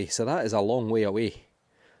 metres away, so that is a long way away.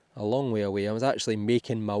 A long way away. I was actually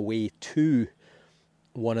making my way to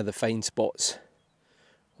one of the find spots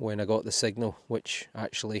when I got the signal, which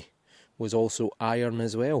actually was also iron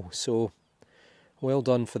as well. So well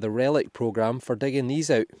done for the relic programme for digging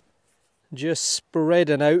these out. Just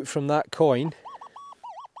spreading out from that coin.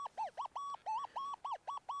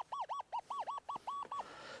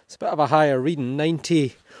 It's a bit of a higher reading,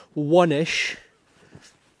 91-ish.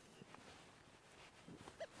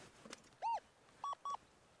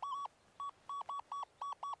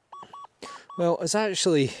 Well, it's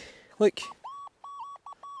actually, look,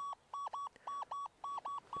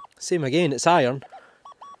 same again, it's iron.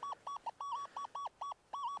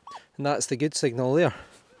 And that's the good signal there.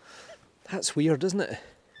 That's weird, isn't it?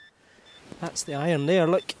 That's the iron there,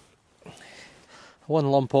 look.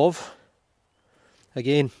 One lump of.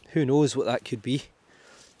 Again, who knows what that could be.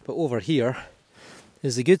 But over here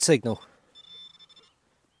is the good signal.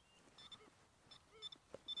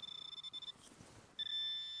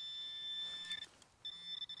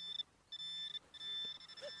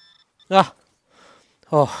 Ah!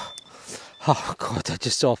 Oh God, I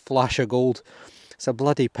just saw a flash of gold. It's a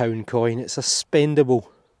bloody pound coin. It's a spendable.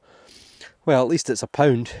 Well, at least it's a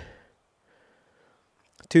pound.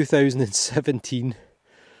 2017.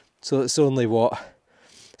 So it's only, what,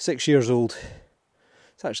 6 years old.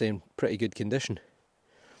 It's actually in pretty good condition.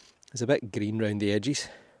 It's a bit green round the edges.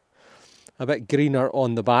 A bit greener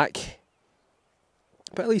on the back.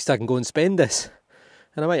 But at least I can go and spend this.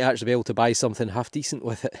 And I might actually be able to buy something half decent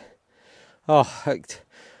with it. I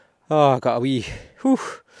got a wee... Whew,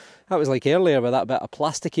 that was like earlier with that bit of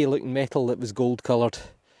plasticky looking metal that was gold coloured.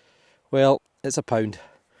 Well, it's a pound.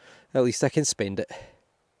 At least I can spend it.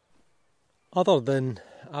 Other than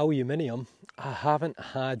aluminium, I haven't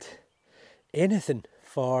had anything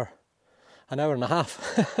for an hour and a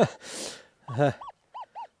half.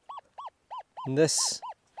 And this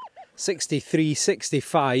 63,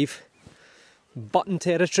 65 button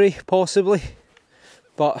territory, possibly.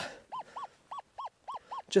 But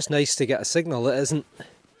just nice to get a signal that isn't,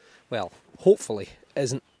 well, hopefully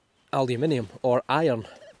isn't aluminium or iron.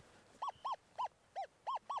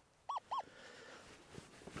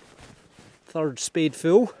 Third spade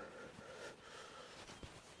full.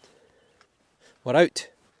 we're out.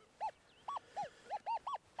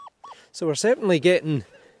 So we're certainly getting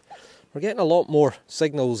a lot more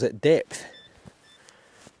signals at depth.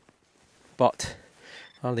 But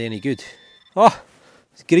are they any good? Oh,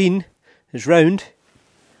 it's green, it's round.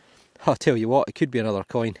 I'll tell you what, it could be another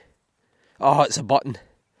coin. Oh, it's a button.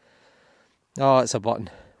 Oh, it's a button.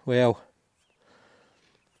 Well.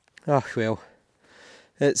 Oh, well.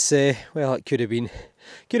 It's, well, it could have been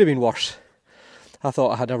worse. I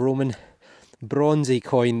thought I had a Roman bronzy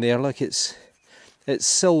coin there. Look, it's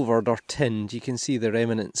silvered or tinned. You can see the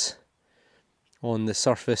remnants on the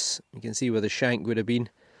surface. You can see where the shank would have been.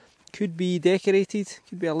 Could be decorated,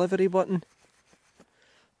 could be a livery button.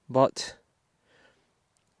 But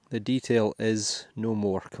the detail is no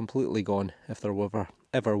more, completely gone, if there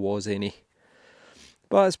ever was any.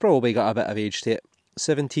 But it's probably got a bit of age to it.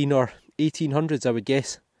 17 or 1800s, I would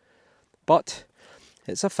guess. But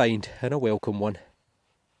it's a find and a welcome one.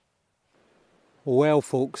 Well,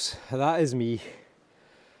 folks, that is me.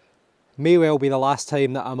 May well be the last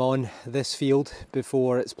time that I'm on this field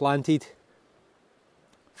before it's planted.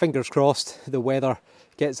 Fingers crossed the weather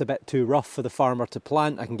gets a bit too rough for the farmer to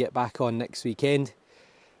plant. I can get back on next weekend.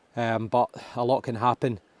 But a lot can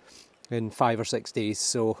happen in 5 or 6 days,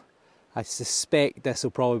 so I suspect this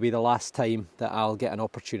will probably be the last time that I'll get an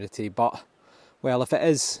opportunity. But, well, if it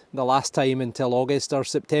is the last time until August or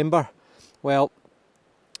September, well,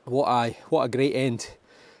 what a great end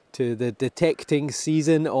to the detecting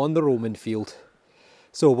season on the Roman field.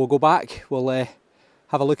 So we'll go back, we'll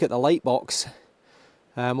have a look at the light box,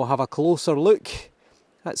 we'll have a closer look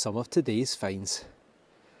at some of today's finds.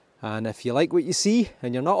 And if you like what you see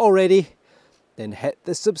and you're not already, then hit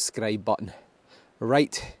the subscribe button.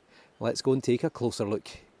 Right, let's go and take a closer look.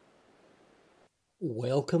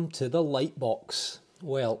 Welcome to the light box.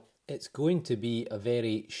 Well, it's going to be a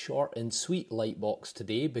very short and sweet light box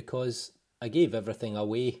today because I gave everything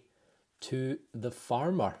away to the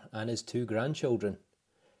farmer and his 2 grandchildren.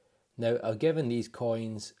 Now, I've given these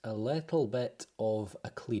coins a little bit of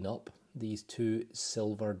a clean up, these 2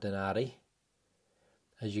 silver denarii.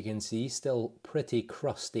 As you can see, still pretty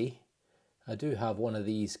crusty. I do have one of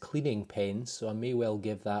these cleaning pens, so I may well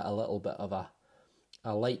give that a little bit of a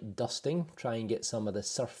light dusting, try and get some of the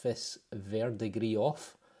surface verdigris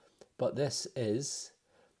off. But this is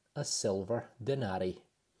a silver denarii,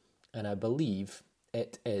 and I believe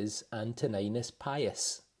it is Antoninus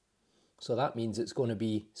Pius. So that means it's going to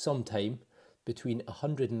be sometime between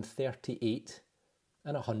 138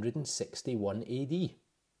 and 161 AD.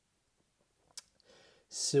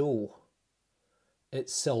 So,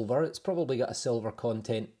 it's silver. It's probably got a silver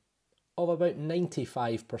content of about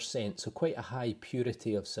 95%, so quite a high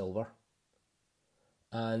purity of silver.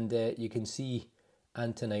 And you can see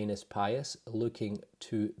Antoninus Pius looking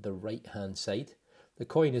to the right-hand side. The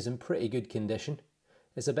coin is in pretty good condition.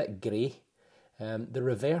 It's a bit grey. The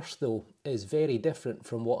reverse, though, is very different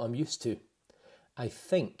from what I'm used to. I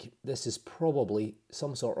think this is probably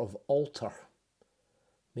some sort of altar.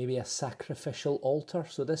 Maybe a sacrificial altar.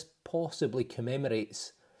 So this possibly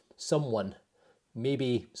commemorates someone.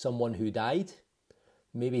 Maybe someone who died.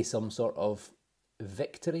 Maybe some sort of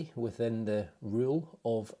victory within the rule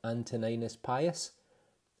of Antoninus Pius.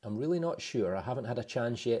 I'm really not sure. I haven't had a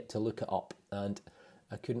chance yet to look it up, and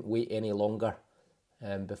I couldn't wait any longer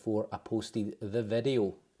before I posted the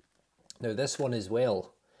video. Now this one as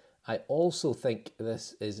well, I also think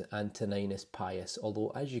this is Antoninus Pius,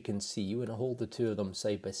 although as you can see when I hold the 2 of them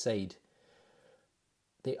side by side,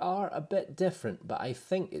 they are a bit different, but I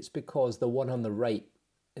think it's because the one on the right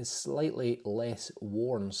is slightly less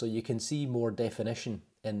worn, so you can see more definition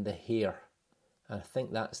in the hair. I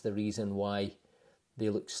think that's the reason why they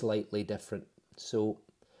look slightly different. So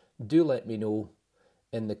do let me know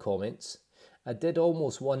in the comments. I did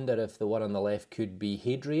almost wonder if the one on the left could be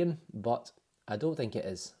Hadrian, but I don't think it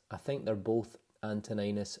is. I think they're both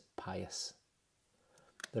Antoninus Pius.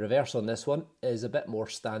 The reverse on this one is a bit more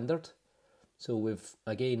standard. So we've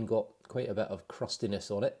again got quite a bit of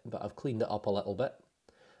crustiness on it, but I've cleaned it up a little bit.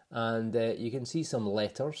 And you can see some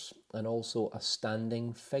letters and also a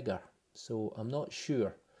standing figure. So I'm not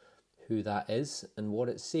sure who that is and what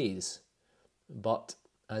it says. But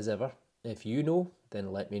as ever, if you know,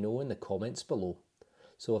 then let me know in the comments below.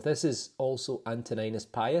 So if this is also Antoninus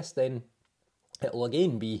Pius, then it will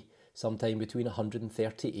again be sometime between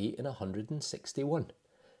 138 and 161.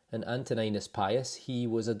 And Antoninus Pius, he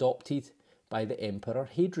was adopted by the Emperor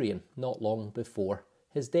Hadrian not long before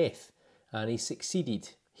his death, and he succeeded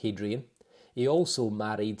Hadrian. He also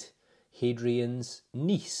married Hadrian's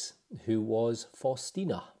niece, who was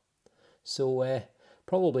Faustina. So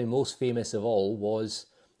probably most famous of all was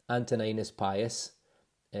Antoninus Pius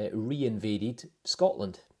reinvaded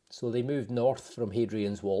Scotland. So they moved north from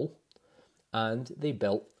Hadrian's Wall and they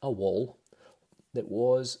built a wall that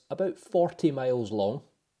was about 40 miles long,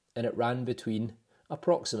 and it ran between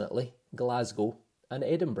approximately Glasgow and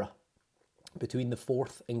Edinburgh, between the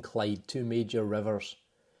Forth and Clyde, two major rivers.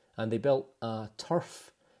 And they built a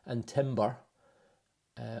turf and timber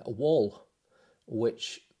wall,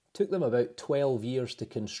 which took them about 12 years to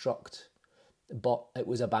construct, but it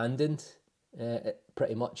was abandoned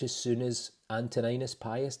pretty much as soon as Antoninus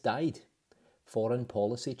Pius died. Foreign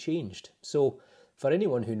policy changed. So for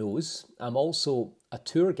anyone who knows, I'm also a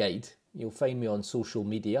tour guide. You'll find me on social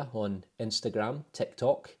media, on Instagram,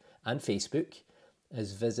 TikTok and Facebook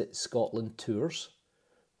as Visit Scotland Tours,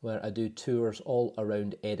 where I do tours all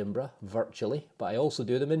around Edinburgh virtually, but I also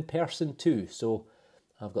do them in person too. So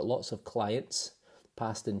I've got lots of clients,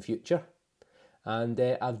 past and future. And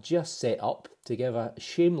I've just set up, to give a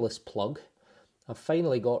shameless plug, I've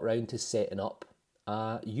finally got round to setting up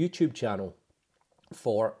a YouTube channel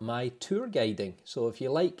for my tour guiding. So if you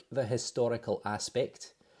like the historical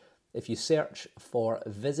aspect, if you search for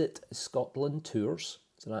Visit Scotland Tours,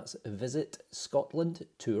 so that's Visit Scotland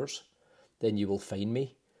Tours, then you will find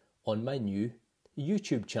me on my new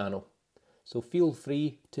YouTube channel. So feel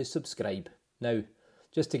free to subscribe. Now,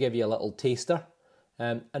 just to give you a little taster,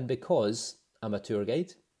 and because I'm a tour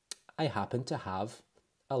guide, I happen to have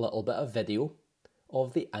a little bit of video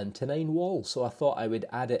of the Antonine Wall, so I thought I would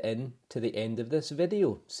add it in to the end of this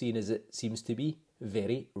video, seeing as it seems to be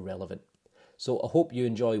very relevant. So I hope you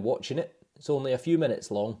enjoy watching it. It's only a few minutes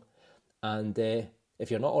long, and if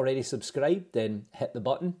you're not already subscribed, then hit the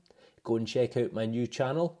button, go and check out my new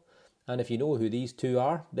channel, and if you know who these two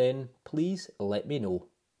are, then please let me know.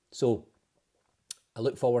 So I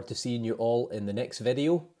look forward to seeing you all in the next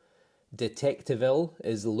video. Detectiveville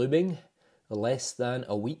is looming, less than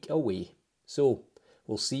a week away. So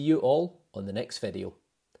we'll see you all on the next video.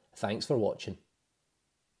 Thanks for watching.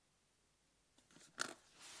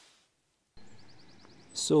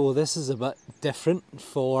 So this is a bit different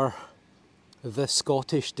for the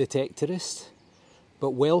Scottish Detectorist,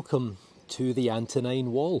 but welcome to the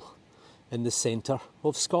Antonine Wall in the centre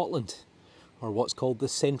of Scotland, or what's called the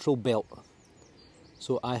Central Belt.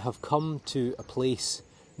 So I have come to a place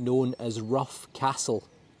known as Rough Castle.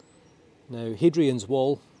 Now, Hadrian's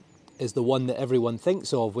Wall is the one that everyone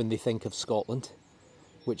thinks of when they think of Scotland,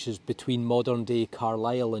 which is between modern-day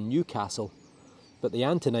Carlisle and Newcastle. But the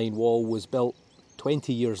Antonine Wall was built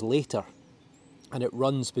 20 years later, and it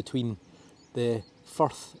runs between the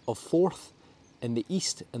Firth of Forth in the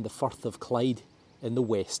east and the Firth of Clyde in the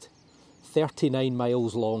west. 39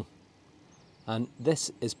 miles long. And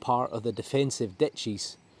this is part of the defensive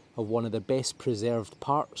ditches of one of the best preserved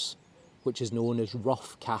parts, which is known as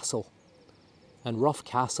Rough Castle. And Rough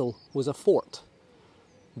Castle was a fort.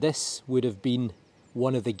 This would have been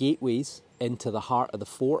one of the gateways into the heart of the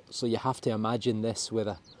fort, so you have to imagine this with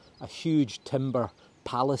a huge timber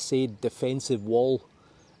palisade defensive wall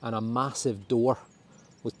and a massive door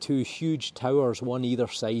with two huge towers, one either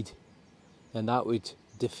side, and that would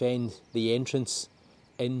defend the entrance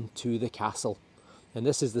into the castle. And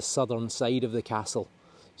this is the southern side of the castle,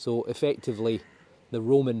 so effectively the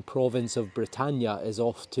Roman province of Britannia is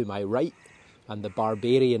off to my right, and the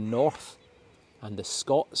barbarian north, and the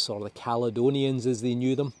Scots, or the Caledonians as they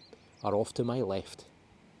knew them, are off to my left.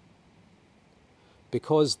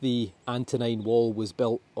 Because the Antonine Wall was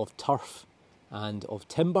built of turf and of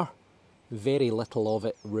timber, very little of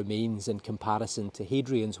it remains in comparison to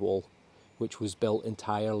Hadrian's Wall, which was built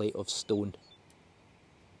entirely of stone.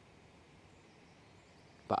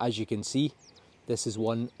 But as you can see, this is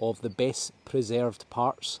one of the best preserved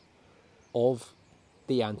parts of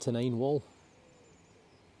the Antonine Wall.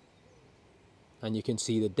 And you can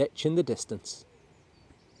see the ditch in the distance.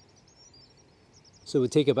 So we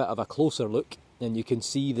take a bit of a closer look, and you can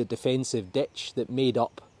see the defensive ditch that made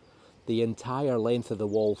up the entire length of the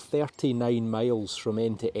wall, 39 miles from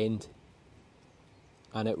end to end.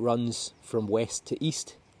 And it runs from west to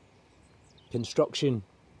east. Construction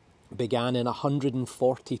began in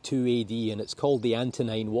 142 AD, and it's called the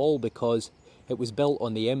Antonine Wall because it was built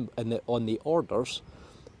on the orders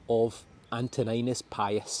of Antoninus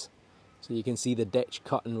Pius. So you can see the ditch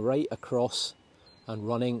cutting right across and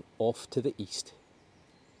running off to the east.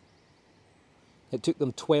 It took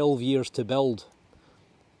them 12 years to build,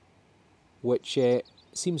 which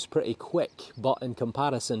seems pretty quick, but in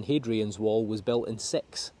comparison, Hadrian's Wall was built in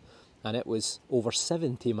 6, and it was over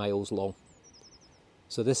 70 miles long.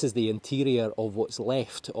 So this is the interior of what's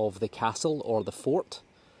left of the castle or the fort,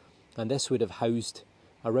 and this would have housed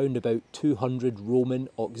around about 200 Roman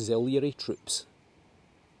auxiliary troops.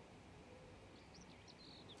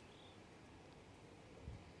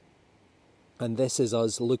 And this is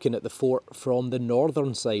us looking at the fort from the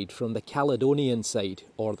northern side, from the Caledonian side,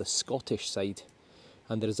 or the Scottish side.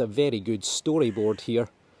 And there's a very good storyboard here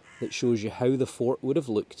that shows you how the fort would have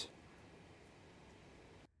looked.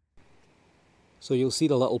 So you'll see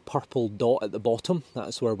the little purple dot at the bottom,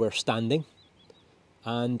 that's where we're standing.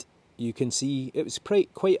 And you can see it was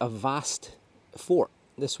quite a vast fort.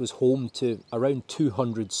 This was home to around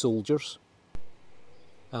 200 soldiers.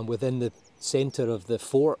 And within the centre of the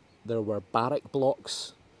fort, there were barrack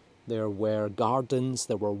blocks, there were gardens,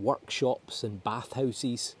 there were workshops and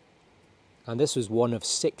bathhouses. And this was one of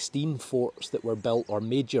 16 forts that were built, or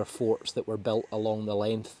major forts that were built along the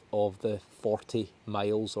length of the 40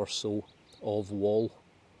 miles or so of wall.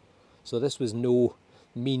 So this was no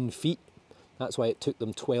mean feat. That's why it took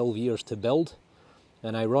them 12 years to build.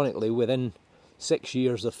 And ironically, within 6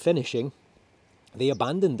 years of finishing, they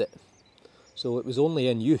abandoned it. So it was only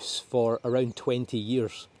in use for around 20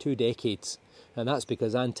 years, 2 decades. And that's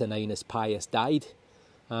because Antoninus Pius died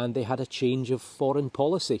and they had a change of foreign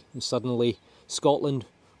policy. And suddenly Scotland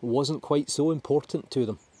wasn't quite so important to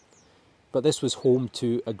them. But this was home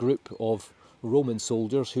to a group of Roman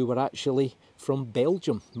soldiers who were actually from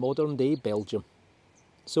Belgium, modern day Belgium.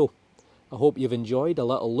 So I hope you've enjoyed a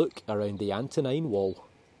little look around the Antonine Wall.